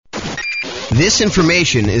This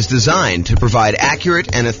information is designed to provide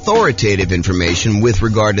accurate and authoritative information with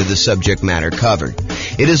regard to the subject matter covered.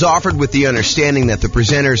 It is offered with the understanding that the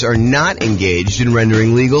presenters are not engaged in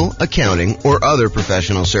rendering legal, accounting, or other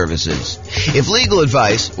professional services. If legal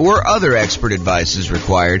advice or other expert advice is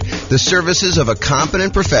required, the services of a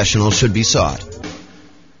competent professional should be sought.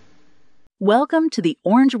 Welcome to the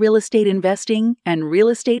Orange Real Estate Investing and Real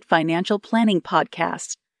Estate Financial Planning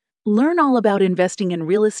Podcast. Learn all about investing in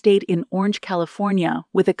real estate in Orange, California,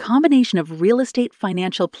 with a combination of real estate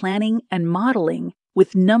financial planning and modeling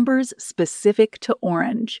with numbers specific to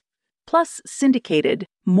Orange, plus syndicated,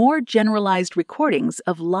 more generalized recordings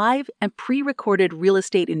of live and pre-recorded real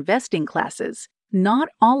estate investing classes, not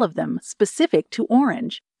all of them specific to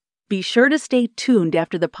Orange. Be sure to stay tuned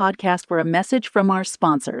after the podcast for a message from our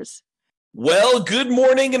sponsors. Well, good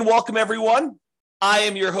morning and welcome, everyone. I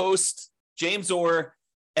am your host, James Orr.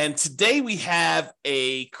 And today we have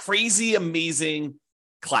a crazy, amazing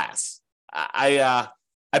class. I've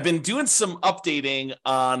been doing some updating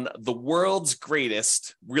on the world's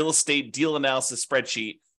greatest real estate deal analysis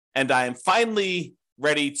spreadsheet, and I am finally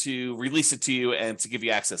ready to release it to you and to give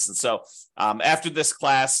you access. And so after this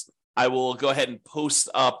class, I will go ahead and post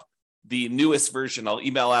up the newest version. I'll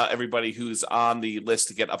email out everybody who's on the list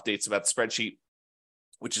to get updates about the spreadsheet,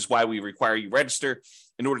 which is why we require you register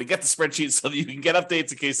in order to get the spreadsheet so that you can get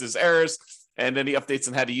updates in case there's errors and any updates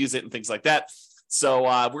on how to use it and things like that. So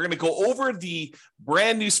we're going to go over the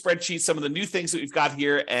brand new spreadsheet, some of the new things that we've got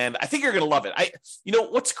here, and I think you're going to love it.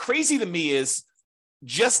 What's crazy to me is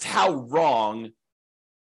just how wrong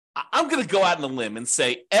I'm going to go out on a limb and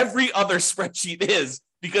say every other spreadsheet is,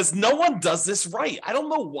 because no one does this right. I don't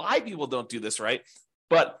know why people don't do this right,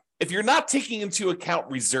 but if you're not taking into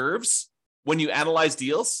account reserves when you analyze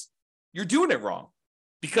deals, you're doing it wrong,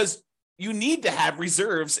 because you need to have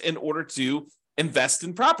reserves in order to invest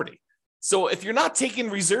in property. So if you're not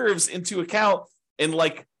taking reserves into account in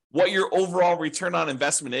like what your overall return on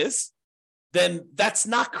investment is, then that's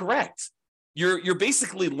not correct. You're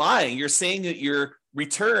basically lying. You're saying that your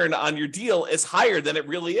return on your deal is higher than it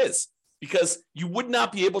really is, because you would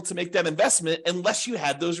not be able to make that investment unless you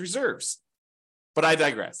had those reserves. But I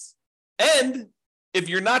digress. And if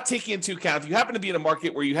you're not taking into account, if you happen to be in a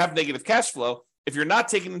market where you have negative cash flow, if you're not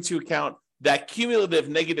taking into account that cumulative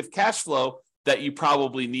negative cash flow that you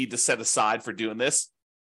probably need to set aside for doing this,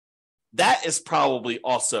 that is probably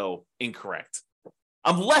also incorrect.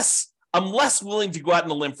 I'm less willing to go out on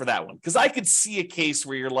a limb for that one, because I could see a case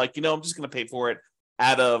where you're like, I'm just going to pay for it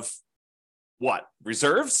out of what?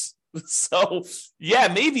 Reserves? So yeah,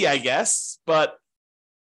 maybe, I guess, but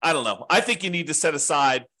I don't know. I think you need to set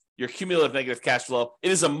aside your cumulative negative cash flow.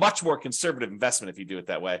 It is a much more conservative investment if you do it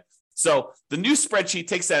that way. So the new spreadsheet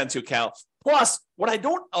takes that into account. Plus, what I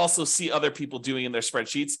don't also see other people doing in their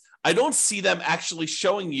spreadsheets, I don't see them actually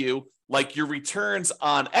showing you like your returns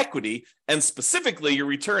on equity, and specifically your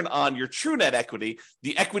return on your true net equity,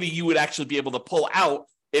 the equity you would actually be able to pull out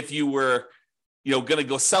if you were, going to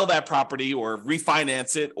go sell that property or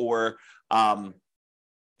refinance it, or or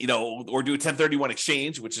do a 1031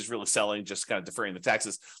 exchange, which is really selling, just kind of deferring the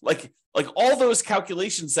taxes. Like all those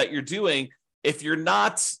calculations that you're doing, if you're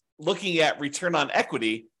not looking at return on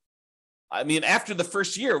equity, I mean, after the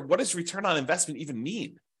first year, what does return on investment even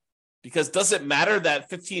mean? Because does it matter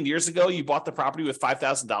that 15 years ago you bought the property with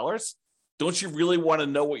 $5,000? Don't you really want to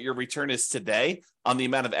know what your return is today on the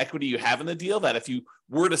amount of equity you have in the deal, that if you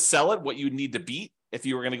were to sell it, what you would need to beat if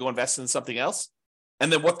you were going to go invest in something else?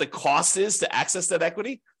 And then what the cost is to access that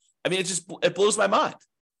equity? I mean, it blows my mind.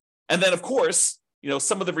 And then, of course,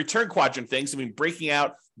 some of the return quadrant things, breaking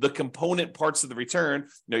out the component parts of the return,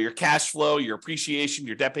 your cash flow, your appreciation,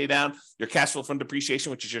 your debt pay down, your cash flow from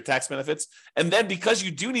depreciation, which is your tax benefits. And then because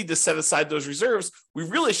you do need to set aside those reserves, we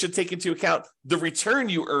really should take into account the return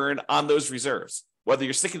you earn on those reserves, whether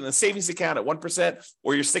you're sticking in a savings account at 1%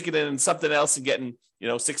 or you're sticking it in something else and getting,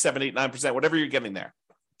 6, 7, 8, 9%, whatever you're getting there.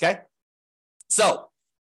 Okay. So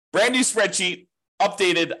brand new spreadsheet,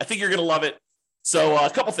 updated. I think you're going to love it. So a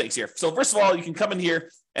couple things here. So first of all, you can come in here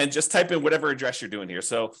and just type in whatever address you're doing here.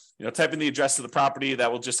 So, type in the address of the property.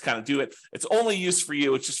 That will just kind of do it. It's only used for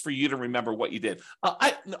you. It's just for you to remember what you did.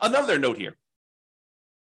 Another note here.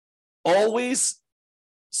 Always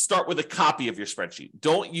start with a copy of your spreadsheet.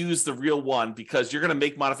 Don't use the real one, because you're going to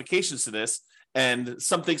make modifications to this and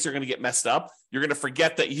some things are going to get messed up. You're going to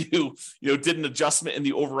forget that you did an adjustment in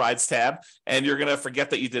the overrides tab, and you're going to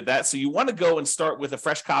forget that you did that. So you want to go and start with a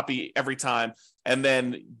fresh copy every time, and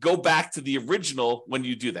then go back to the original when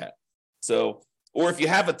you do that. So Or if you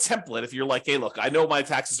have a template, if you're like, hey, look, I know my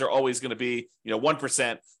taxes are always going to be,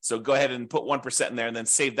 1%. So go ahead and put 1% in there and then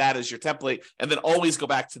save that as your template. And then always go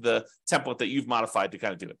back to the template that you've modified to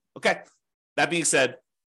kind of do it. Okay. That being said,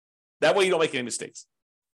 that way you don't make any mistakes.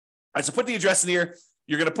 All right. So put the address in here.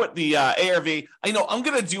 You're going to put the ARV. I'm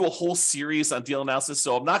going to do a whole series on deal analysis.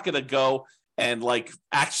 So I'm not going to go and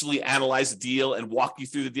actually analyze a deal and walk you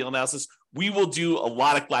through the deal analysis. We will do a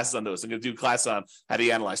lot of classes on those. I'm going to do a class on how do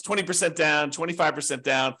you analyze 20% down, 25%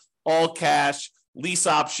 down, all cash, lease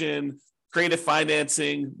option, creative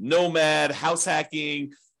financing, nomad, house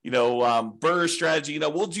hacking, BRRRR strategy.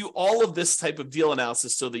 We'll do all of this type of deal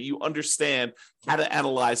analysis so that you understand how to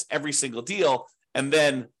analyze every single deal. And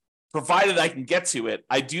then provided I can get to it,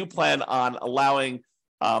 I do plan on allowing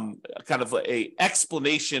kind of a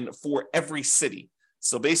explanation for every city.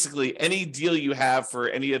 So basically any deal you have for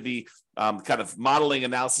any of the kind of modeling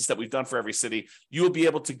analysis that we've done for every city, you will be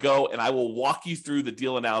able to go and I will walk you through the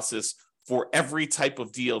deal analysis for every type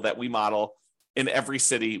of deal that we model in every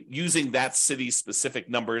city using that city's specific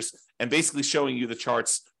numbers and basically showing you the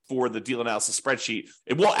charts for the deal analysis spreadsheet.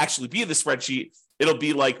 It won't actually be the spreadsheet. It'll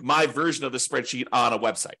be like my version of the spreadsheet on a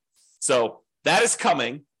website. So that is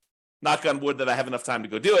coming. Knock on wood that I have enough time to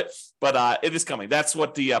go do it, but it is coming. That's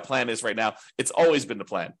what the plan is right now. It's always been the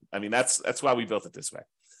plan. I mean, that's why we built it this way.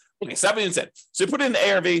 Okay, so that being said, so you put it in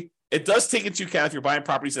the ARV. It does take into account if you're buying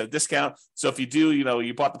properties at a discount. So if you do,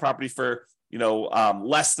 you bought the property for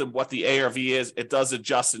less than what the ARV is, it does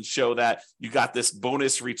adjust and show that you got this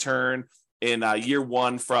bonus return in year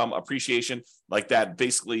one from appreciation, like that.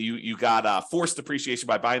 Basically, you got forced appreciation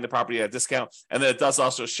by buying the property at a discount, and then it does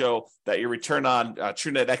also show that your return on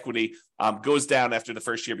true net equity goes down after the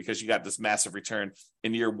first year because you got this massive return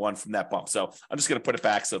in year one from that bump. So I'm just going to put it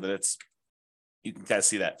back so that you can kind of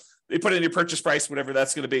see that. They put in your purchase price, whatever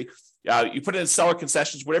that's going to be. You put in seller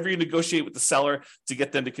concessions, whatever you negotiate with the seller to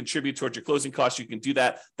get them to contribute towards your closing costs, you can do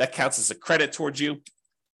that. That counts as a credit towards you.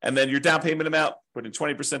 And then your down payment amount, put in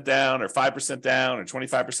 20% down or 5% down or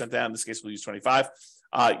 25% down. In this case, we'll use 25.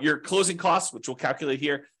 Your closing costs, which we'll calculate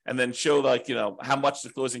here, and then show how much the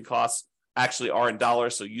closing costs actually are in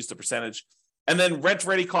dollars. So use the percentage. And then rent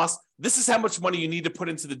ready costs. This is how much money you need to put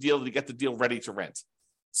into the deal to get the deal ready to rent.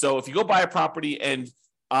 So if you go buy a property and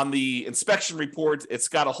on the inspection report, it's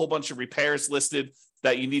got a whole bunch of repairs listed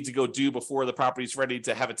that you need to go do before the property is ready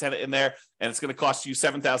to have a tenant in there, and it's going to cost you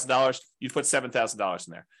 $7,000, you put $7,000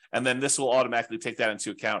 in there. And then this will automatically take that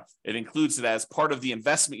into account. It includes it as part of the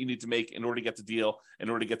investment you need to make in order to get the deal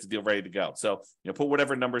ready to go. So put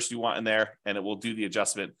whatever numbers you want in there, and it will do the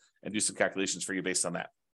adjustment and do some calculations for you based on that.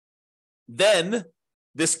 Then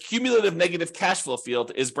this cumulative negative cash flow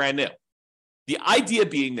field is brand new. The idea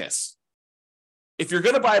being this: if you're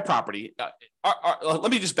going to buy a property,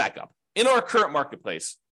 let me just back up. In our current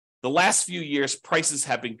marketplace, the last few years, prices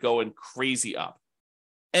have been going crazy up,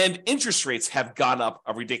 and interest rates have gone up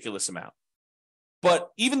a ridiculous amount. But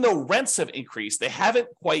even though rents have increased, they haven't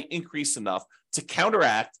quite increased enough to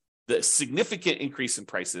counteract the significant increase in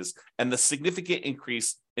prices and the significant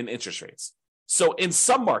increase in interest rates. So in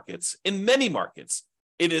some markets, in many markets,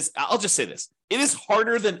 I'll just say this, it is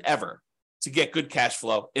harder than ever to get good cash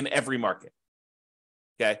flow in every market.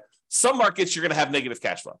 Okay. Some markets, you're going to have negative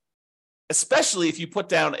cash flow, especially if you put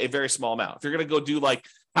down a very small amount. If you're going to go do like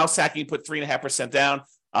house hacking, put 3.5% down,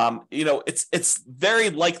 it's very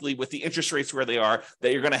likely with the interest rates where they are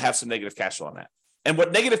that you're going to have some negative cash flow on that. And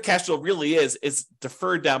what negative cash flow really is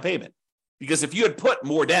deferred down payment. Because if you had put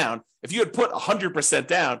more down, if you had put 100%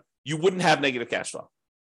 down, you wouldn't have negative cash flow,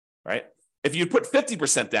 right? If you put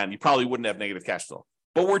 50% down, you probably wouldn't have negative cash flow.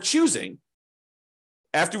 But we're choosing,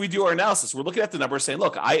 after we do our analysis, we're looking at the numbers saying,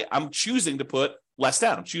 look, I'm choosing to put less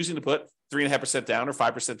down. I'm choosing to put 3.5% down or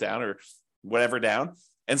 5% down or whatever down.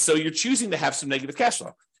 And so you're choosing to have some negative cash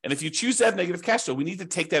flow. And if you choose to have negative cash flow, we need to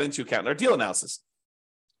take that into account in our deal analysis.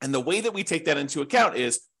 And the way that we take that into account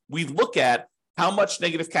is we look at how much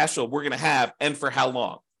negative cash flow we're going to have and for how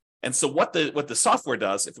long. And so what the software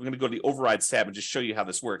does, if we're going to go to the overrides tab and just show you how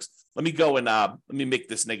this works, let me go and let me make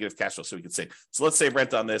this negative cash flow so we can see. So let's say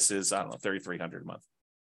rent on this is, I don't know, $3,300 a month.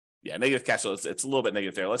 Yeah, negative cash flow, it's a little bit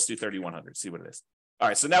negative there. Let's do $3,100, see what it is. All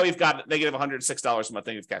right, so now we've got negative $106 a month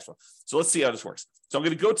negative cash flow. So let's see how this works. So I'm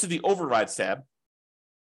going to go to the overrides tab.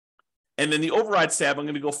 And in the overrides tab, I'm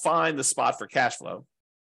going to go find the spot for cash flow,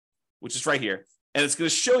 which is right here. And it's going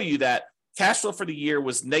to show you that cash flow for the year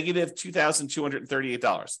was negative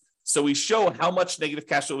 $2,238. So we show how much negative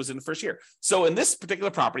cash flow was in the first year. So in this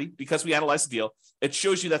particular property, because we analyzed the deal, it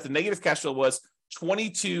shows you that the negative cash flow was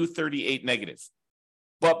 $2,238 negative.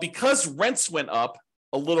 But because rents went up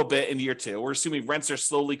a little bit in year two. We're assuming rents are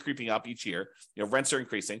slowly creeping up each year. Rents are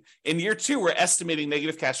increasing. In year two, we're estimating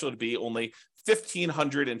negative cash flow to be only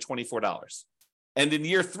 $1,524. And in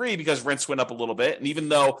year three, because rents went up a little bit, and even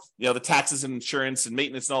though the taxes and insurance and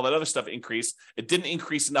maintenance and all that other stuff increased, it didn't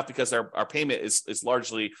increase enough because our payment is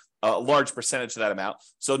largely a large percentage of that amount.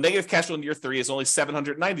 So negative cash flow in year three is only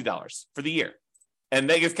 $790 for the year. And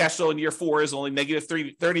negative cash flow in year four is only negative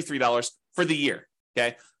 $33 for the year.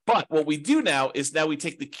 Okay. But what we do now is we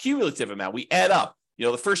take the cumulative amount. We add up.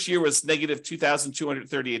 The first year was negative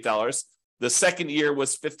 $2,238. The second year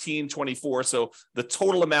was $1,524. So the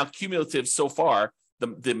total amount cumulative so far,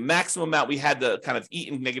 the maximum amount we had to kind of eat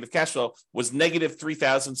in negative cash flow was negative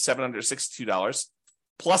 $3,762,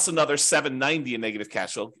 plus another $790 in negative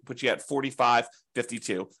cash flow, put you at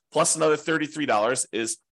 $4,552, plus another $33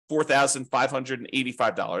 is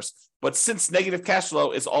 $4,585. But since negative cash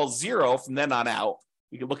flow is all zero from then on out,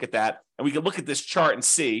 we can look at that, and we can look at this chart and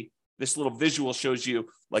see this little visual shows you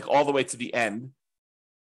like all the way to the end.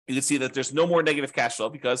 You can see that there's no more negative cash flow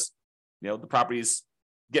because the property is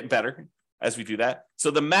getting better as we do that.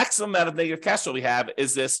 So the maximum amount of negative cash flow we have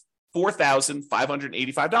is this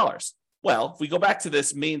 $4,585. Well, if we go back to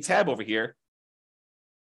this main tab over here,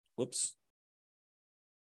 whoops.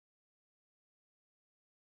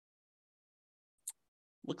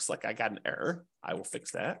 Looks like I got an error. I will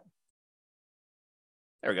fix that.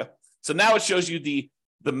 There we go. So now it shows you the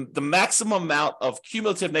maximum amount of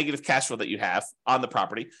cumulative negative cash flow that you have on the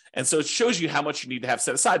property. And so it shows you how much you need to have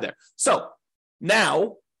set aside there. So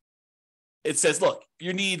now it says, look,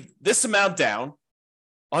 you need this amount down,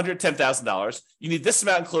 $110,000. You need this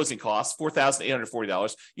amount in closing costs,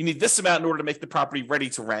 $4,840. You need this amount in order to make the property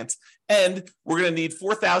ready to rent. And we're going to need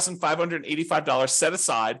 $4,585 set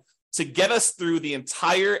aside to get us through the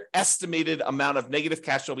entire estimated amount of negative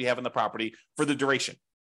cash flow we have in the property for the duration.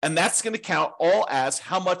 And that's going to count all as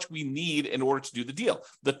how much we need in order to do the deal,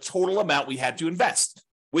 the total amount we had to invest,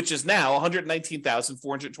 which is now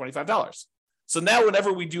 $119,425. So now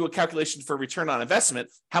whenever we do a calculation for return on investment,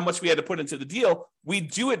 how much we had to put into the deal, we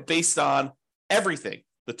do it based on everything,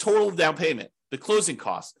 the total down payment, the closing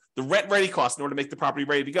costs, the rent ready costs in order to make the property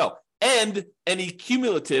ready to go, and any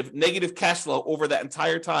cumulative negative cash flow over that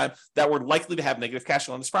entire time that we're likely to have negative cash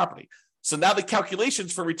flow on this property. So now the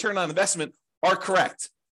calculations for return on investment are correct.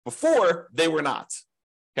 Before, they were not,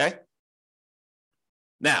 okay?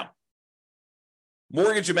 Now,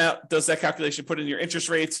 mortgage amount does that calculation, put in your interest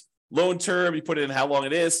rates, loan term, you put in how long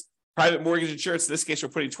it is, private mortgage insurance, in this case, we're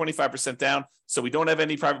putting 25% down, so we don't have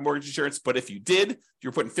any private mortgage insurance, but if you did,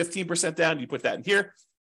 you're putting 15% down, you put that in here.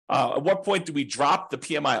 At what point do we drop the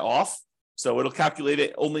PMI off? So it'll calculate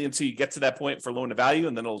it only until you get to that point for loan to value,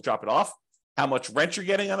 and then it'll drop it off. How much rent you're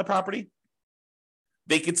getting on the property.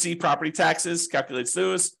 Vacancy, property taxes, calculates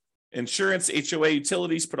those. Insurance, HOA,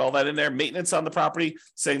 utilities, put all that in there. Maintenance on the property,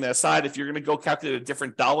 setting that aside. If you're going to go calculate a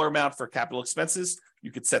different dollar amount for capital expenses,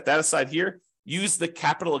 you could set that aside here. Use the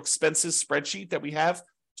capital expenses spreadsheet that we have,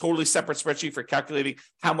 totally separate spreadsheet for calculating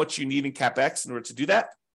how much you need in CapEx in order to do that.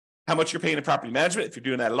 How much you're paying in property management, if you're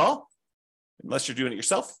doing that at all, unless you're doing it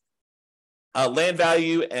yourself. Land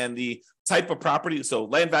value and the type of property. So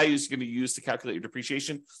land value is going to be used to calculate your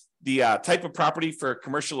depreciation. The type of property for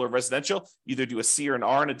commercial or residential, either do a C or an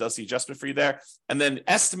R, and it does the adjustment for you there. And then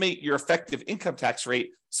estimate your effective income tax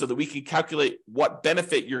rate so that we can calculate what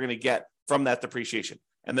benefit you're going to get from that depreciation.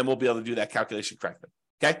 And then we'll be able to do that calculation correctly.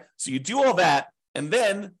 Okay, so you do all that, and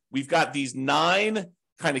then we've got these 9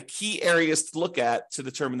 kind of key areas to look at to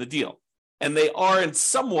determine the deal. And they are in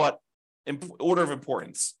somewhat order of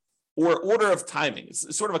importance or order of timing.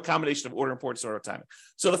 It's sort of a combination of order of importance and order of timing.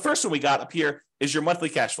 So the first one we got up here is your monthly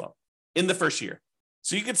cash flow in the first year.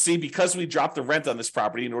 So you can see, because we dropped the rent on this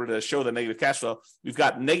property in order to show the negative cash flow, we've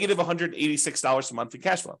got negative $186 a month in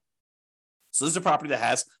cash flow. So this is a property that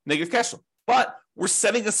has negative cash flow, but we're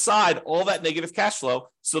setting aside all that negative cash flow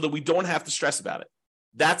so that we don't have to stress about it.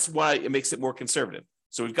 That's why it makes it more conservative.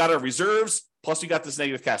 So we've got our reserves, plus we got this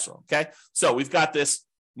negative cash flow, okay? So we've got this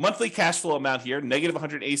monthly cash flow amount here, negative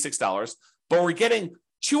 $186, but we're getting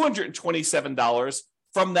 $227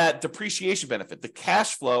 from that depreciation benefit, the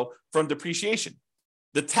cash flow from depreciation,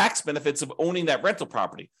 the tax benefits of owning that rental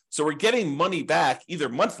property. So we're getting money back either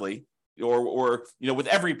monthly or with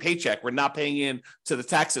every paycheck. We're not paying in to the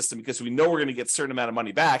tax system because we know we're going to get a certain amount of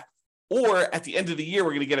money back, or at the end of the year,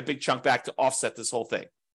 we're going to get a big chunk back to offset this whole thing.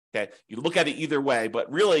 Okay, you look at it either way,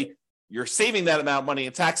 but really you're saving that amount of money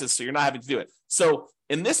in taxes, so you're not having to do it. So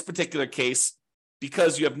in this particular case,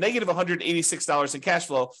 because you have negative $186 in cash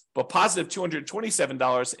flow, but positive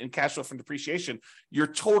 $227 in cash flow from depreciation, your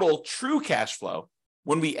total true cash flow,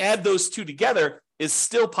 when we add those two together, is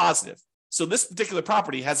still positive. So this particular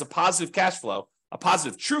property has a positive cash flow, a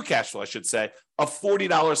positive true cash flow, I should say, of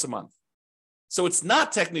 $40 a month. So it's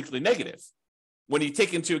not technically negative when you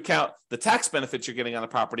take into account the tax benefits you're getting on the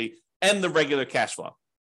property and the regular cash flow.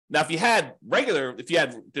 Now, if you had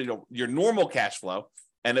your normal cash flow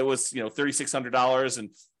and it was $3,600 and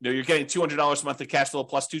you're getting $200 a month of cash flow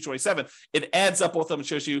plus $227, it adds up both of them and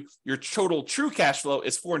shows you your total true cash flow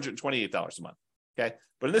is $428 a month. Okay,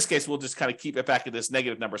 but in this case, we'll just kind of keep it back at this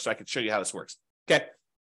negative number so I can show you how this works. Okay,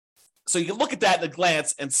 so you can look at that at a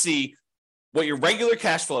glance and see what your regular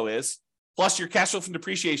cash flow is plus your cash flow from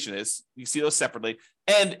depreciation is. You see those separately,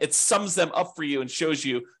 and it sums them up for you and shows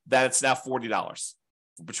you that it's now $40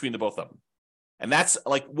 between the both of them. And that's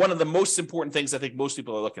like one of the most important things I think most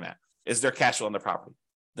people are looking at is their cash flow on their property.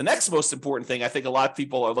 The next most important thing I think a lot of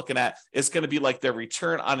people are looking at is going to be like their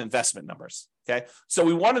return on investment numbers. Okay, so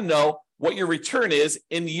we want to know what your return is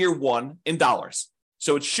in year one in dollars.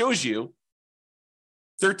 So it shows you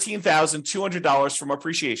 $13,200 from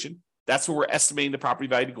appreciation. That's where we're estimating the property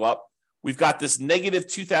value to go up. We've got this negative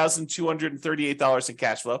 $2,238 in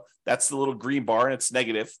cash flow. That's the little green bar, and it's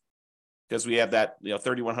negative because we have that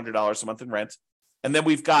 $3,100 a month in rent. And then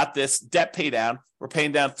we've got this debt pay down. We're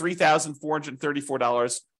paying down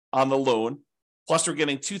 $3,434 on the loan, plus we're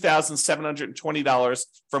getting $2,720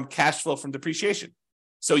 from cash flow from depreciation.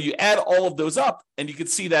 So you add all of those up, and you can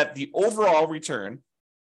see that the overall return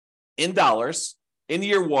in dollars in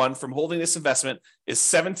year one from holding this investment is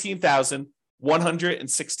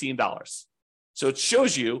 $17,116. So it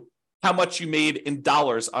shows you how much you made in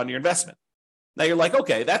dollars on your investment. Now you're like,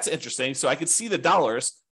 okay, that's interesting. So I could see the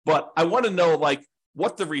dollars, but I want to know like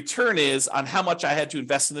what the return is on how much I had to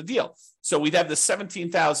invest in the deal. So we'd have the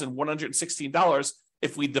 $17,116.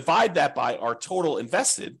 If we divide that by our total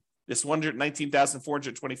invested, this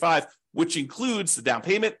 $119,425, which includes the down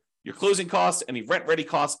payment, your closing costs, any rent-ready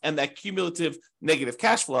costs, and that cumulative negative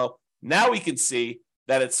cash flow, now we can see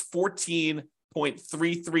that it's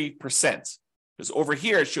 14.33%. Because over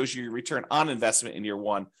here, it shows you your return on investment in year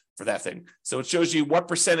one for that thing. So it shows you what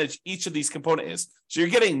percentage each of these component is. So you're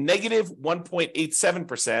getting negative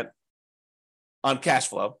 1.87% on cash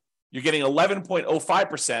flow. You're getting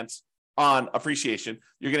 11.05% on appreciation.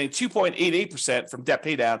 You're getting 2.88% from debt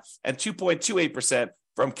pay down and 2.28%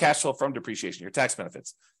 from cash flow from depreciation, your tax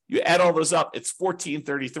benefits. You add all those up, it's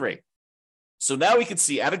 14.33. So now we can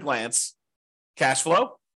see at a glance, cash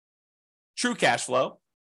flow, true cash flow,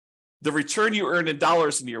 the return you earned in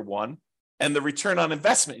dollars in year one, and the return on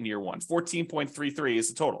investment in year one, 14.33 is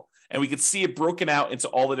the total. And we can see it broken out into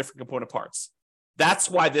all the different component parts. That's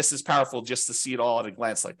why this is powerful, just to see it all at a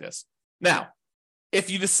glance like this. Now, if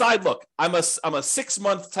you decide, look, I'm a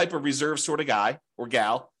 6-month type of reserve sort of guy or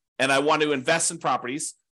gal, and I want to invest in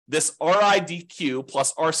properties, this RIDQ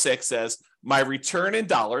plus R6 says my return in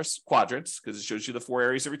dollars, quadrants, because it shows you the 4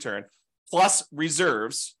 areas of return, plus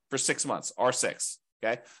reserves for 6 months, R6.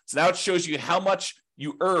 Okay, so now it shows you how much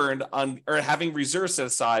you earned on or having reserves set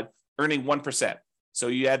aside, earning 1%. So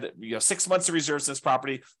you had 6 months of reserves in this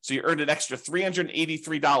property, so you earned an extra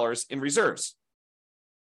 $383 in reserves.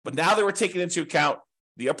 But now that we're taking into account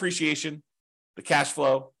the appreciation, the cash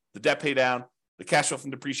flow, the debt pay down, the cash flow from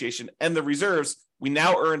depreciation, and the reserves, we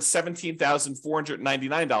now earn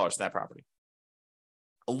 $17,499 in that property.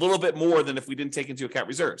 A little bit more than if we didn't take into account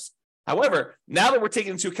reserves. However, now that we're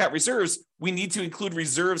taking into account reserves, we need to include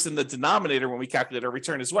reserves in the denominator when we calculate our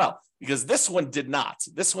return as well, because this one did not.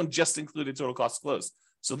 This one just included total cost to close.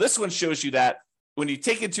 So this one shows you that when you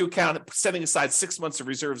take into account setting aside 6 months of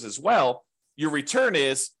reserves as well, your return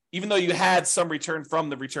is, even though you had some return from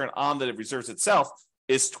the return on the reserves itself,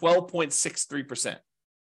 is 12.63%.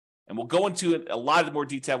 And we'll go into a lot more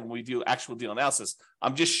detail when we do actual deal analysis.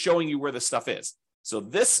 I'm just showing you where this stuff is. So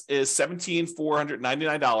this is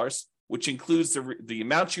 $17,499, which includes the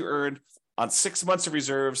amount you earned on 6 months of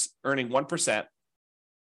reserves, earning 1%.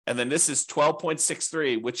 And then this is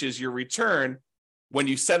 12.63, which is your return when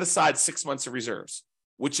you set aside 6 months of reserves,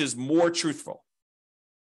 which is more truthful.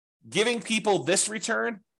 Giving people this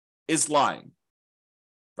return is lying,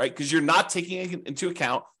 right? Because you're not taking into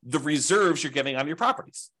account the reserves you're getting on your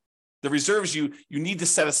properties. The reserves you need to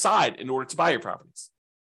set aside in order to buy your properties.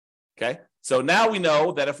 Okay? So now we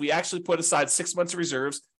know that if we actually put aside 6 months of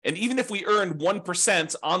reserves, and even if we earn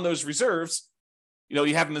 1% on those reserves,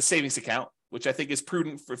 you have in the savings account, which I think is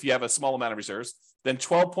prudent for if you have a small amount of reserves, then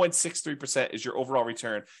 12.63% is your overall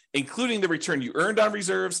return, including the return you earned on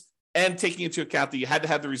reserves and taking into account that you had to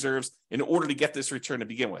have the reserves in order to get this return to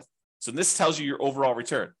begin with. So this tells you your overall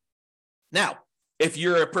return. Now, if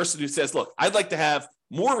you're a person who says, look, I'd like to have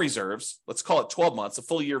more reserves. Let's call it 12 months, a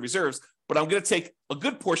full year of reserves, but I'm going to take a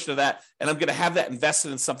good portion of that and I'm going to have that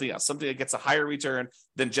invested in something else, something that gets a higher return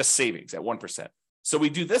than just savings at 1%. So we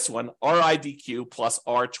do this one, RIDQ plus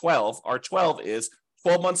R12. R12 is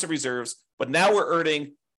 12 months of reserves, but now we're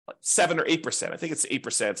earning 7 or 8%. I think it's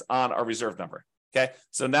 8% on our reserve number. Okay.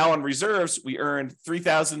 So now on reserves, we earned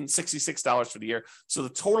 $3,066 for the year. So the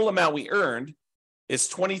total amount we earned is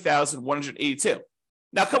 $20,182.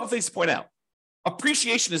 Now, a couple of things to point out.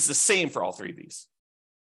 Appreciation is the same for all three of these.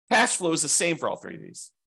 Cash flow is the same for all three of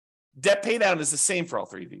these. Debt pay down is the same for all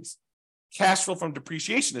three of these. Cash flow from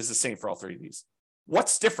depreciation is the same for all three of these.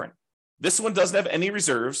 What's different? This one doesn't have any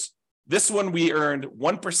reserves. This one, we earned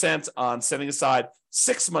 1% on setting aside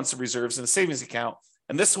 6 months of reserves in a savings account.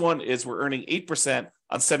 And this one is we're earning 8%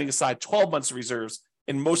 on setting aside 12 months of reserves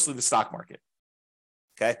in mostly the stock market.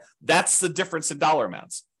 Okay, that's the difference in dollar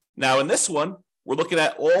amounts. Now, in this one, we're looking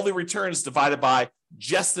at all the returns divided by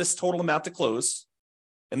just this total amount to close.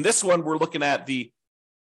 In this one, we're looking at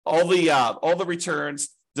all the returns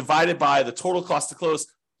divided by the total cost to close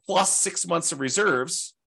plus 6 months of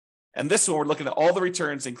reserves. And this one, we're looking at all the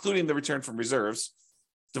returns, including the return from reserves,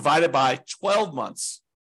 divided by 12 months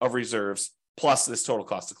of reserves plus this total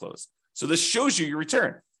cost to close. So this shows you your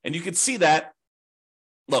return. And you can see that,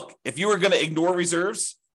 look, if you were going to ignore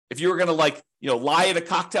reserves, if you were going to lie at a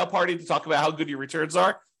cocktail party to talk about how good your returns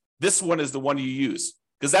are, this one is the one you use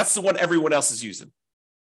because that's the one everyone else is using,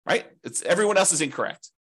 right? Everyone else is incorrect.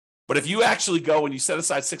 But if you actually go and you set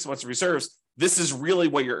aside 6 months of reserves, this is really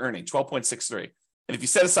what you're earning, 12.63. And if you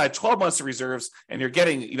set aside 12 months of reserves and you're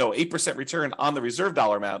getting 8% return on the reserve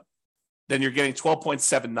dollar amount, then you're getting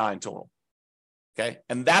 12.79 total. Okay.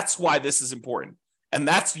 And that's why this is important. And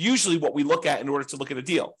that's usually what we look at in order to look at a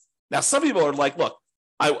deal. Now, some people are like, look,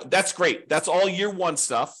 that's great. That's all year one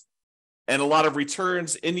stuff and a lot of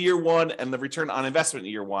returns in year one and the return on investment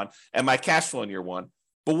in year one and my cash flow in year one.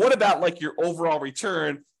 But what about like your overall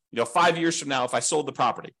return, 5 years from now, if I sold the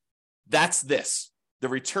property? That's the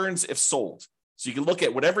returns if sold. So you can look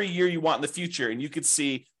at whatever year you want in the future and you could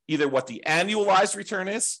see either what the annualized return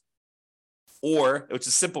is, or which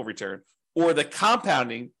is simple return, or the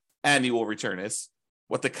compounding annual return is,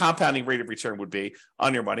 what the compounding rate of return would be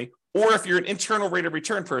on your money. Or if you're an internal rate of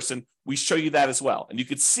return person, we show you that as well. And you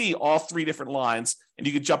could see all three different lines and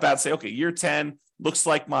you could jump out and say, okay, year 10 looks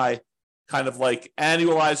like my kind of like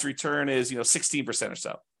annualized return is, 16% or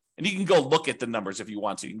so. And you can go look at the numbers if you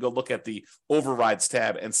want to. You can go look at the overrides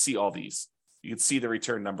tab and see all these. You can see the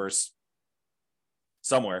return numbers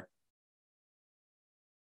somewhere.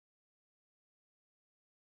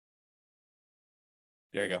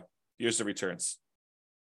 There you go. Here's the returns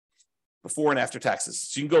before and after taxes.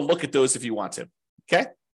 So you can go look at those if you want to,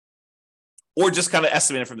 okay? Or just kind of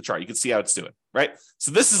estimate it from the chart. You can see how it's doing, right?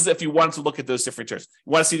 So this is if you want to look at those different returns.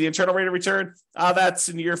 You want to see the internal rate of return? That's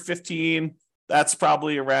in year 15. That's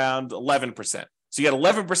probably around 11%. So you get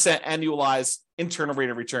 11% annualized internal rate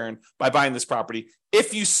of return by buying this property.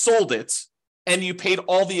 If you sold it and you paid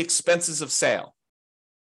all the expenses of sale,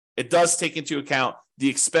 it does take into account the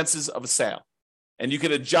expenses of a sale. And you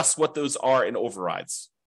can adjust what those are in overrides.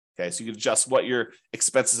 Okay, so you can adjust what your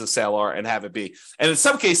expenses of sale are and have it be. And in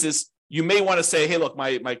some cases, you may want to say, hey, look,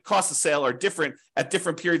 my costs of sale are different at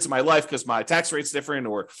different periods of my life because my tax rate's different,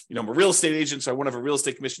 or I'm a real estate agent, so I won't have a real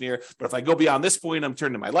estate commission here. But if I go beyond this point, I'm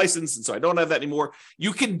turning my license, and so I don't have that anymore.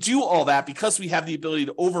 You can do all that because we have the ability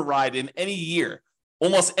to override in any year,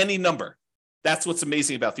 almost any number. That's what's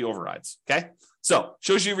amazing about the overrides. Okay, so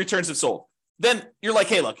shows you returns if sold. Then you're like,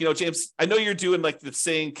 hey, look, James, I know you're doing like the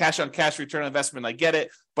saying cash on cash return on investment. I get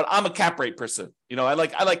it, but I'm a cap rate person. I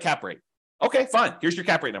like cap rate. Okay, fine. Here's your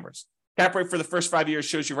cap rate numbers. Cap rate for the first 5 years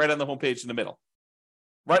shows you right on the homepage in the middle,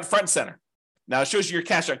 right front and center. Now it shows you your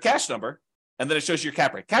cash on cash number, and then it shows you your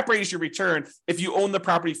cap rate. Cap rate is your return if you own the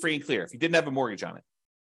property free and clear, if you didn't have a mortgage on it.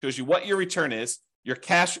 It shows you what your return is, your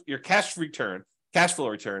cash return, cash flow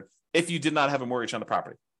return, if you did not have a mortgage on the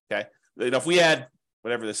property. Okay. If we had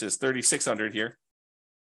whatever this is, 3,600 here,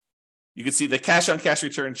 you can see the cash on cash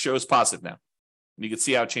return shows positive now. And you can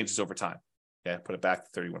see how it changes over time. Okay, put it back to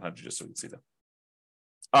 3,100 just so we can see that.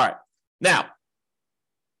 All right. Now,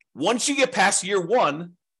 once you get past year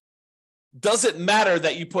one, does it matter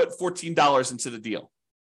that you put $14 into the deal?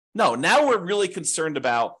 No, now we're really concerned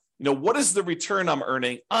about, what is the return I'm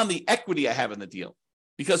earning on the equity I have in the deal?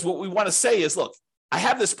 Because what we want to say is, look, I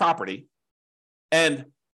have this property, and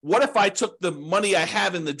what if I took the money I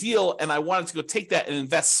have in the deal and I wanted to go take that and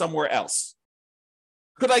invest somewhere else?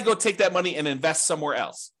 Could I go take that money and invest somewhere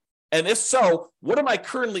else? And if so, what am I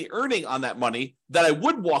currently earning on that money that I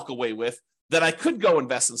would walk away with that I could go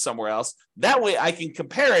invest in somewhere else? That way I can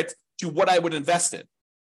compare it to what I would invest in.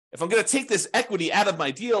 If I'm going to take this equity out of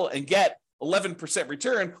my deal and get 11%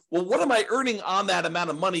 return, well, what am I earning on that amount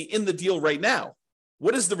of money in the deal right now?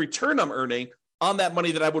 What is the return I'm earning on that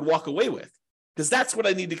money that I would walk away with? Because that's what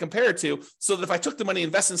I need to compare it to, so that if I took the money and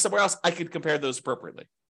invested in somewhere else, I could compare those appropriately.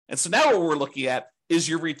 And so now what we're looking at is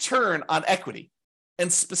your return on equity.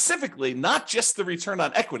 And specifically, not just the return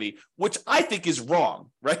on equity, which I think is wrong,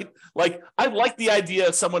 right? Like, I like the idea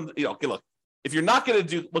of someone, okay, look, if you're not going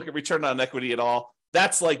to look at return on equity at all,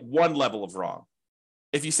 that's like one level of wrong.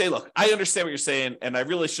 If you say, look, I understand what you're saying, and I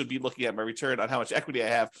really should be looking at my return on how much equity I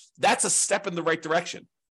have, that's a step in the right direction.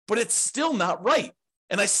 But it's still not right.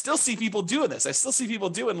 And I still see people doing this. I still see people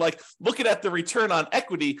doing, like, looking at the return on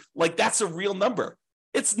equity like that's a real number.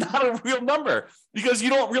 It's not a real number because you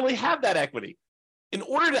don't really have that equity. In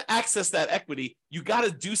order to access that equity, you got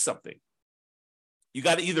to do something. You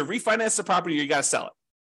got to either refinance the property or you got to sell it.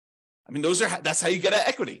 I mean, that's how you get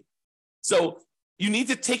equity. So you need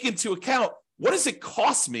to take into account, what does it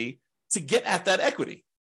cost me to get at that equity?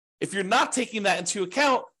 If you're not taking that into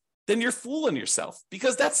account, then you're fooling yourself,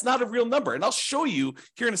 because that's not a real number. And I'll show you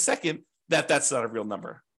here in a second that that's not a real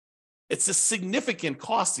number. It's a significant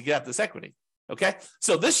cost to get at this equity. Okay.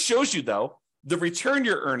 So this shows you, though, the return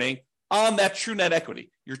you're earning on that true net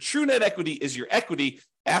equity. Your true net equity is your equity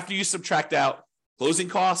after you subtract out closing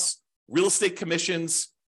costs, real estate commissions,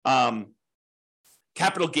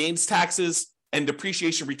 capital gains taxes, and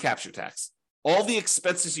depreciation recapture tax. All the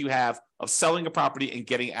expenses you have of selling a property and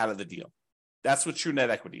getting out of the deal. That's what true net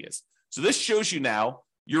equity is. So this shows you now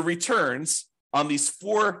your returns on these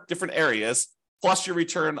 4 different areas, plus your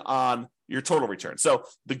return on your total return. So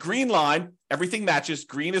the green line, everything matches.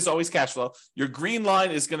 Green is always cash flow. Your green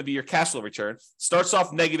line is going to be your cash flow return. Starts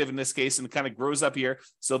off negative in this case and kind of grows up here,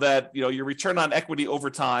 so that your return on equity over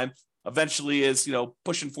time eventually is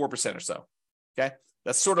pushing 4% or so. Okay,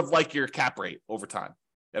 that's sort of like your cap rate over time.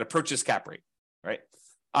 It approaches cap rate, right?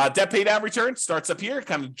 Debt pay down return starts up here,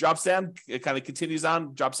 kind of drops down, it kind of continues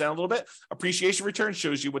on, drops down a little bit. Appreciation return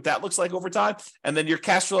shows you what that looks like over time. And then your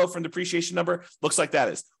cash flow from depreciation number looks like that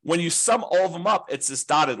is. When you sum all of them up, it's this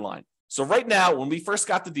dotted line. So right now, when we first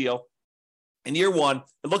got the deal, in year 1,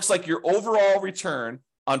 it looks like your overall return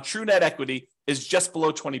on true net equity is just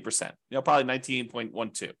below 20%, probably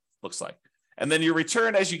 19.12 looks like. And then your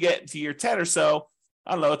return as you get to year 10 or so,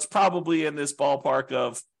 I don't know, it's probably in this ballpark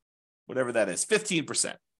of whatever that is,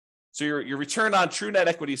 15%. So your return on true net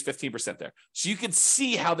equity is 15% there. So you can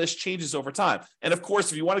see how this changes over time. And of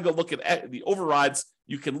course, if you want to go look at the overrides,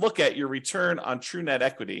 you can look at your return on true net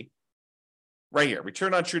equity right here,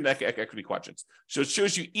 return on true net equity quadrants. So it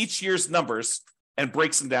shows you each year's numbers and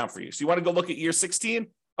breaks them down for you. So you want to go look at year 16?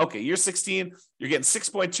 Okay, year 16, you're getting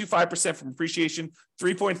 6.25% from appreciation,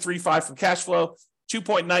 3.35 from cash flow,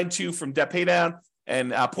 2.92 from debt pay down,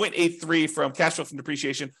 and 0.83 from cash flow from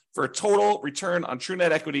depreciation, for a total return on true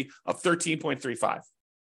net equity of 13.35.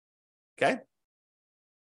 Okay?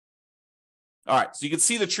 All right, so you can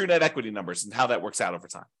see the true net equity numbers and how that works out over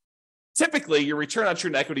time. Typically, your return on true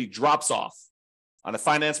net equity drops off. On a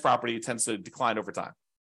finance property, it tends to decline over time.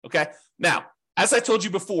 Okay? Now, as I told you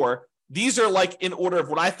before, these are like in order of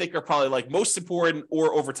what I think are probably like most important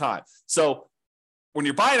or over time. So when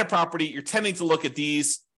you're buying a property, you're tending to look at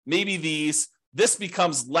these, maybe these. This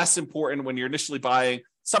becomes less important when you're initially buying.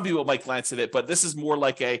 Some people might glance at it, but this is more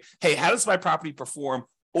like hey, how does my property perform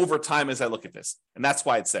over time as I look at this? And that's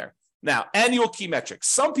why it's there. Now, annual key metrics.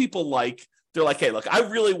 Some people they're like, hey, look, I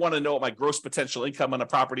really want to know what my gross potential income on a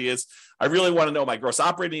property is. I really want to know what my gross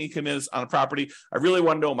operating income is on a property. I really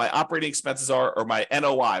want to know what my operating expenses are, or my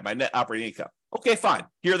NOI, my net operating income. Okay, fine.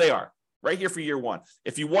 Here they are, right here for year 1.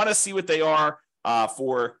 If you want to see what they are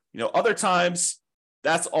for other times,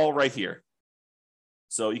 that's all right here.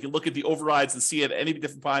 So you can look at the overrides and see it at any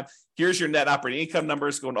different time. Here's your net operating income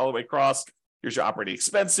numbers going all the way across. Here's your operating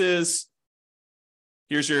expenses.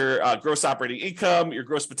 Here's your gross operating income, your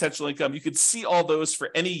gross potential income. You could see all those for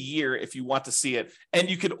any year if you want to see it, and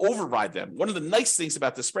you can override them. One of the nice things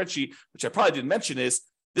about the spreadsheet, which I probably didn't mention, is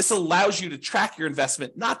this allows you to track your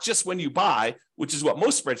investment, not just when you buy, which is what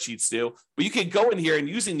most spreadsheets do, but you can go in here and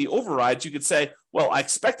using the overrides, you could say, well, I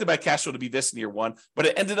expected my cash flow to be this in year 1, but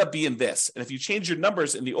it ended up being this. And if you change your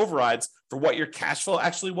numbers in the overrides for what your cash flow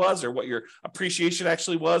actually was, or what your appreciation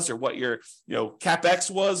actually was, or what your CapEx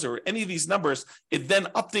was, or any of these numbers, it then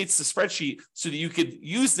updates the spreadsheet so that you could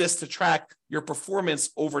use this to track your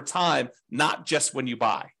performance over time, not just when you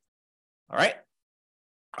buy. All right.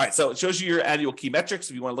 All right, so it shows you your annual key metrics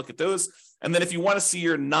if you want to look at those. And then if you want to see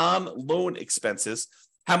your non-loan expenses,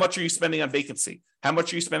 how much are you spending on vacancy? How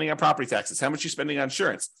much are you spending on property taxes? How much are you spending on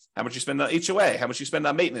insurance? How much you spend on HOA? How much you spend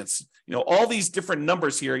on maintenance? All these different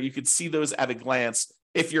numbers here, you could see those at a glance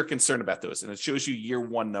if you're concerned about those. And it shows you year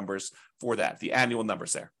one numbers for that, the annual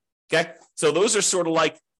numbers there. Okay. So those are sort of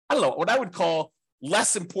like, I don't know, what I would call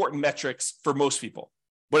less important metrics for most people.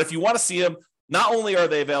 But if you want to see them, not only are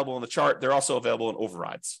they available in the chart, they're also available in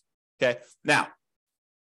overrides. Okay. Now,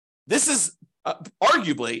 this is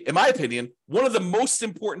arguably, in my opinion, one of the most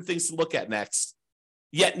important things to look at next,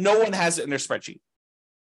 yet no one has it in their spreadsheet.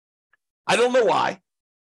 I don't know why.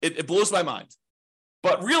 It blows my mind.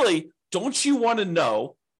 But really, don't you want to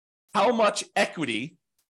know how much equity,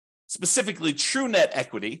 specifically true net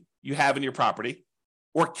equity, you have in your property,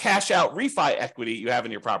 or cash out refi equity you have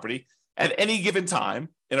in your property at any given time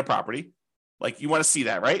in a property? Like, you want to see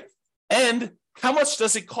that, right? And how much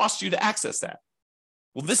does it cost you to access that?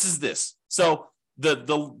 Well, this is this. So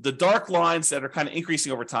the dark lines that are kind of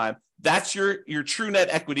increasing over time, that's your true net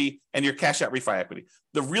equity and your cash out refi equity.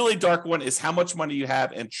 The really dark one is how much money you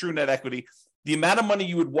have in true net equity, the amount of money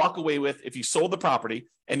you would walk away with if you sold the property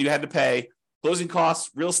and you had to pay closing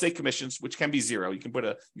costs, real estate commissions, which can be zero. You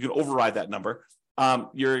can override that number.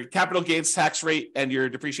 Your capital gains tax rate and your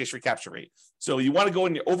depreciation recapture rate. So you want to go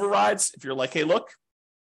in your overrides. If you're like, hey, look,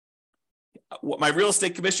 what my real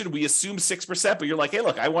estate commission, we assume 6%, but you're like, hey,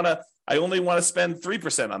 look, I only want to spend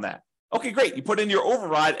 3% on that. Okay, great. You put in your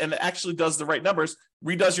override and it actually does the right numbers,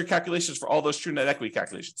 redoes your calculations for all those true net equity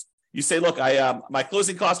calculations. You say, look, my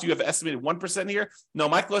closing costs, you have estimated 1% here. No,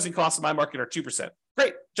 my closing costs in my market are 2%.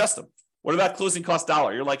 Great, adjust them. What about closing cost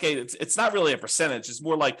dollar? You're like, hey, it's not really a percentage. It's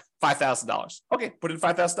more like $5,000. Okay, put in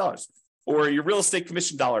 $5,000. Or your real estate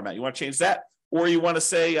commission dollar amount. You want to change that? Or you want to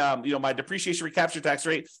say, my depreciation recapture tax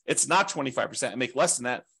rate, it's not 25%. I make less than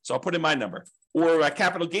that, so I'll put in my number. Or my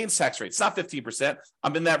capital gains tax rate, it's not 15%.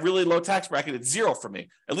 I'm in that really low tax bracket. It's zero for me,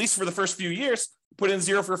 at least for the first few years. Put in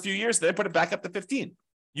zero for a few years, then put it back up to 15.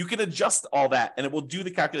 You can adjust all that, and it will do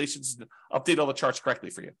the calculations and update all the charts correctly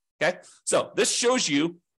for you. Okay, so this shows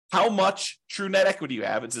you how much true net equity you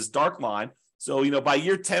have. It's this dark line. So, by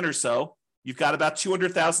year 10 or so, you've got about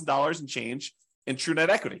 $200,000 in change in true net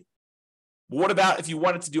equity. But what about if you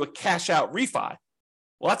wanted to do a cash out refi?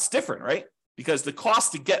 Well, that's different, right? Because the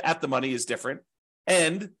cost to get at the money is different.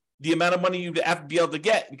 And the amount of money you have to be able to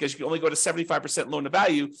get, because you can only go to 75% loan to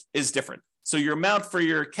value, is different. So your amount for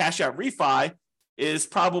your cash out refi is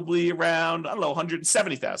probably around,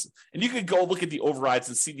 $170,000. And you could go look at the overrides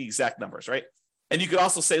and see the exact numbers, right? And you could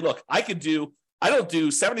also say, look, I don't do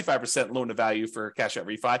 75% loan to value for cash out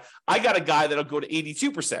refi. I got a guy that'll go to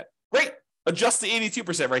 82%. Great. Adjust to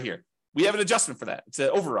 82% right here. We have an adjustment for that. It's an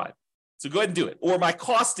override. So go ahead and do it. Or my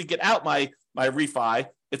cost to get out my refi,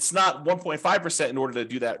 it's not 1.5% in order to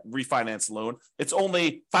do that refinance loan. It's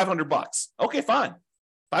only $500. Okay, fine.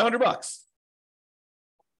 $500.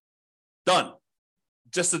 Done.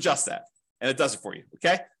 Just adjust that. And it does it for you.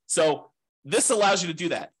 Okay. So this allows you to do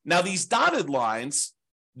that. Now, these dotted lines,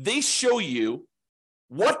 they show you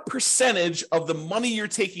what percentage of the money you're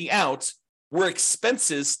taking out were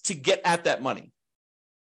expenses to get at that money.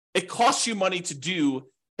 It costs you money to do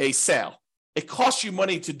a sale. It costs you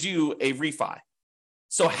money to do a refi.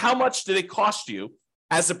 So how much did it cost you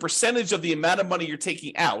as a percentage of the amount of money you're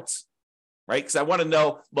taking out, right? Because I want to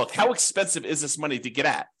know, look, how expensive is this money to get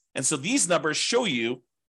at? And so these numbers show you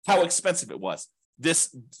how expensive it was.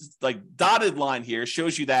 This dotted line here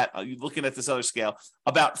shows you that, looking at this other scale,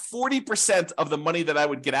 about 40% of the money that I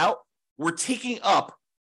would get out were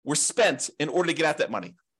spent in order to get at that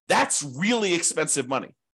money. That's really expensive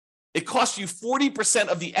money. It costs you 40%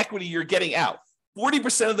 of the equity you're getting out.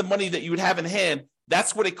 40% of the money that you would have in hand,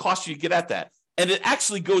 that's what it costs you to get at that. And it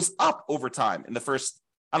actually goes up over time in the first,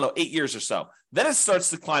 8 years or so. Then it starts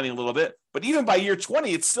declining a little bit. But even by year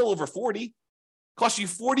 20, it's still over 40. Costs you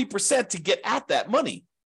 40% to get at that money.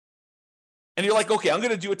 And you're like, okay, I'm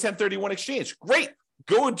going to do a 1031 exchange. Great.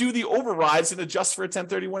 Go and do the overrides and adjust for a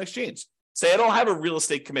 1031 exchange. Say, I don't have a real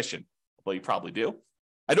estate commission. Well, you probably do.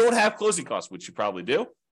 I don't have closing costs, which you probably do.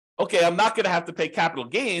 Okay, I'm not going to have to pay capital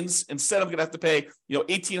gains. Instead, I'm going to have to pay,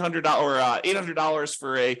 $1,800 or $800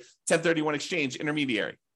 for a 1031 exchange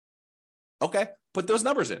intermediary. Okay, put those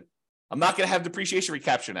numbers in. I'm not going to have depreciation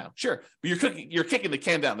recapture now. Sure, but you're kicking the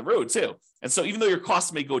can down the road too. And so even though your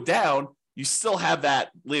costs may go down, you still have that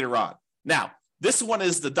later on. Now, this one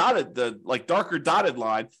is the darker dotted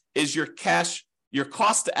line is your cost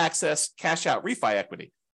to access cash out refi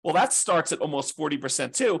equity. Well, that starts at almost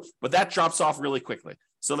 40% too, but that drops off really quickly.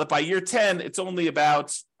 So that by year 10, it's only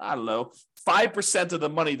about, 5% of the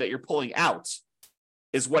money that you're pulling out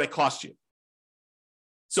is what it costs you.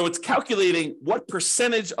 So it's calculating what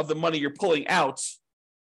percentage of the money you're pulling out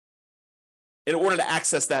in order to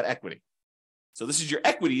access that equity. So this is your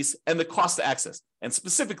equities and the cost to access, and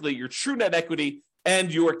specifically your true net equity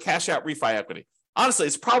and your cash out refi equity. Honestly,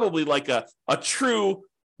 it's probably like a true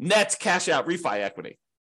net cash out refi equity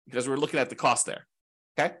because we're looking at the cost there.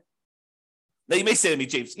 Okay. Now you may say to me,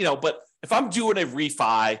 James, but if I'm doing a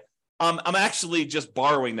refi, I'm actually just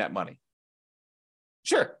borrowing that money.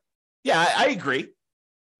 Sure. Yeah, I agree.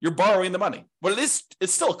 You're borrowing the money, but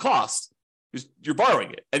it's still a cost. You're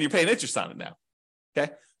borrowing it and you're paying interest on it now.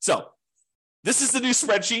 Okay. So this is the new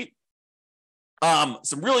spreadsheet.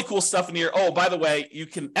 Some really cool stuff in here. Oh, by the way, you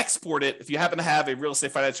can export it. If you happen to have a real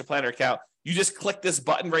estate financial planner account, you just click this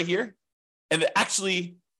button right here and it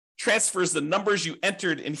actually transfers the numbers you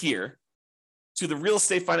entered in here to the real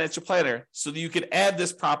estate financial planner so that you can add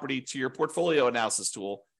this property to your portfolio analysis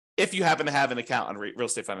tool if you happen to have an account on real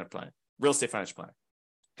estate financial planner.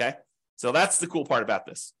 Okay. So that's the cool part about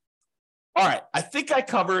this. All right. I think I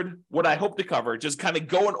covered what I hope to cover, just kind of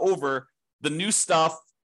going over the new stuff,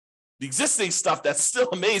 the existing stuff that's still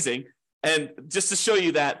amazing. And just to show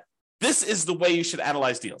you that this is the way you should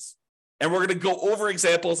analyze deals. And we're going to go over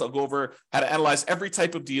examples. I'll go over how to analyze every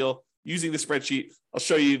type of deal using the spreadsheet. I'll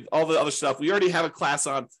show you all the other stuff. We already have a class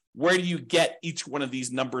on where do you get each one of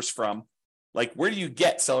these numbers from? Like, where do you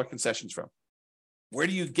get seller concessions from? Where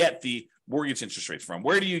do you get the mortgage interest rates from?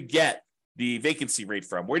 Where do you get the vacancy rate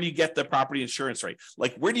from? Where do you get the property insurance rate?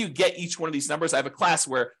 Like, where do you get each one of these numbers? I have a class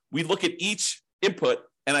where we look at each input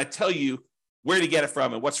and I tell you where to get it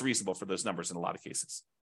from and what's reasonable for those numbers in a lot of cases.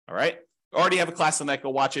 All right. I already have a class on that. Go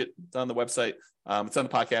watch it. It's on the website. It's on the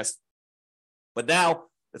podcast. But now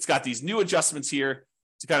it's got these new adjustments here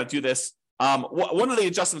to kind of do this. One of the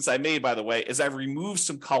adjustments I made, by the way, is I've removed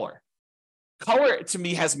some color. Color to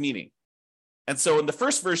me has meaning. And so in the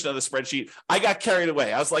first version of the spreadsheet, I got carried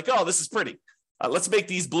away. I was like, oh, this is pretty. Let's make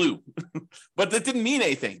these blue. But that didn't mean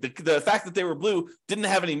anything. The fact that they were blue didn't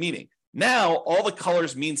have any meaning. Now all the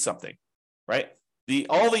colors mean something, right?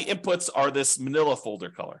 All the inputs are this manila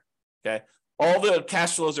folder color, okay? All the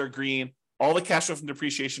cash flows are green. All the cash flow from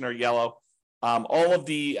depreciation are yellow. All of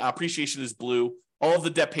the appreciation is blue. All of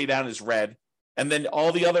the debt pay down is red. And then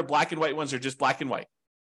all the other black and white ones are just black and white,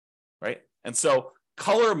 right? And so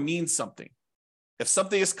color means something. If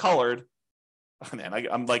something is colored, oh man,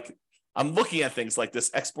 I'm looking at things like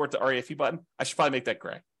this export to REFE button. I should probably make that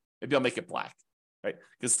gray. Maybe I'll make it black, right?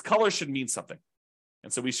 Because color should mean something.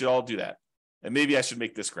 And so we should all do that. And maybe I should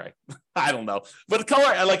make this gray. I don't know. But the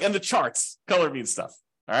color, and the charts, color means stuff.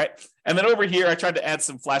 All right. And then over here, I tried to add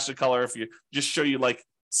some flash of color if you just show you like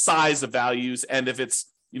size of values. And if it's,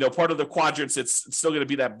 part of the quadrants, it's still going to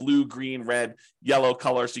be that blue, green, red, yellow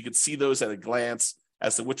color. So you can see those at a glance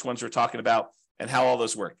as to which ones we're talking about and how all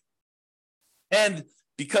those work. And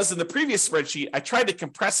because in the previous spreadsheet, I tried to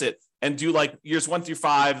compress it and do like years 1 through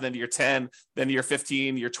 5, then year 10, then year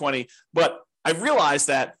 15, year 20. But I realized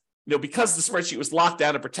that, because the spreadsheet was locked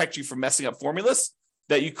down to protect you from messing up formulas,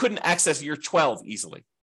 that you couldn't access year 12 easily.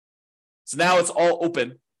 So now it's all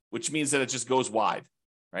open, which means that it just goes wide,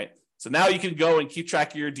 right? So now you can go and keep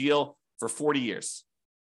track of your deal for 40 years.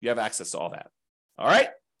 You have access to all that. All right.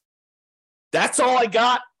 That's all I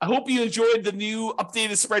got. I hope you enjoyed the new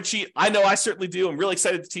updated spreadsheet. I know I certainly do. I'm really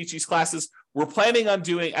excited to teach these classes. We're planning on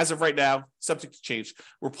doing, as of right now, subject to change,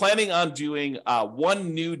 we're planning on doing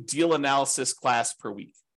one new deal analysis class per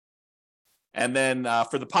week. And then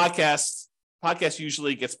for the podcast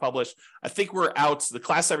usually gets published. I think we're out. The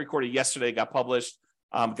class I recorded yesterday got published,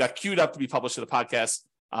 got queued up to be published to the podcast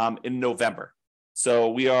in November.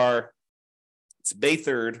 So it's May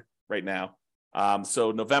 3rd right now.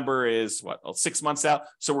 So November is 6 months out.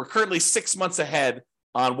 So we're currently 6 months ahead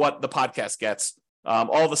on what the podcast gets.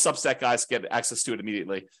 All the Substack guys get access to it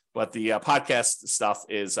immediately, but the podcast stuff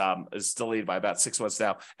is delayed by about 6 months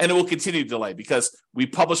now, and it will continue to delay because we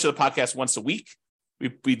publish the podcast once a week.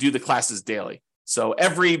 We do the classes daily. So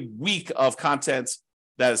every week of content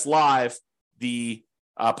that is live, the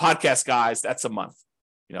podcast guys, that's a month,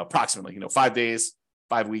 approximately, 5 days,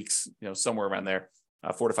 5 weeks, somewhere around there.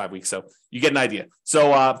 4 to 5 weeks. So you get an idea.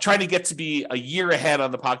 So I'm trying to get to be a year ahead on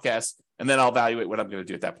the podcast, and then I'll evaluate what I'm going to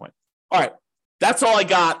do at that point. All right. That's all I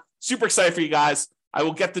got. Super excited for you guys. I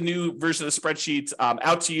will get the new version of the spreadsheet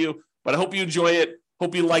out to you, but I hope you enjoy it.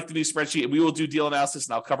 Hope you like the new spreadsheet. We will do deal analysis,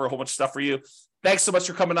 and I'll cover a whole bunch of stuff for you. Thanks so much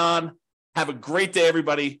for coming on. Have a great day,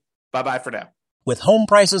 everybody. Bye-bye for now. With home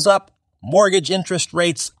prices up, mortgage interest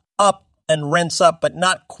rates up, and rents up, but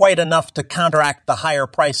not quite enough to counteract the higher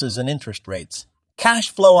prices and interest rates, cash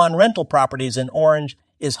flow on rental properties in Orange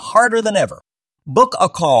is harder than ever. Book a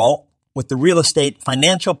call with the Real Estate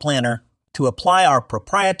Financial Planner to apply our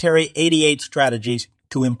proprietary 88 strategies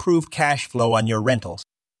to improve cash flow on your rentals.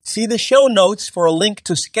 See the show notes for a link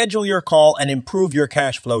to schedule your call and improve your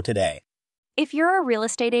cash flow today. If you're a real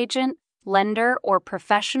estate agent, lender, or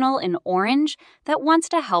professional in Orange that wants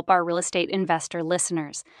to help our real estate investor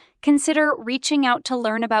listeners. Consider reaching out to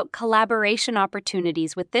learn about collaboration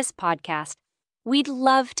opportunities with this podcast. We'd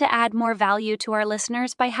love to add more value to our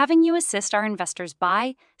listeners by having you assist our investors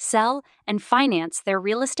buy, sell, and finance their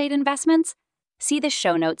real estate investments. See the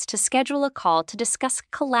show notes to schedule a call to discuss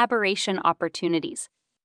collaboration opportunities.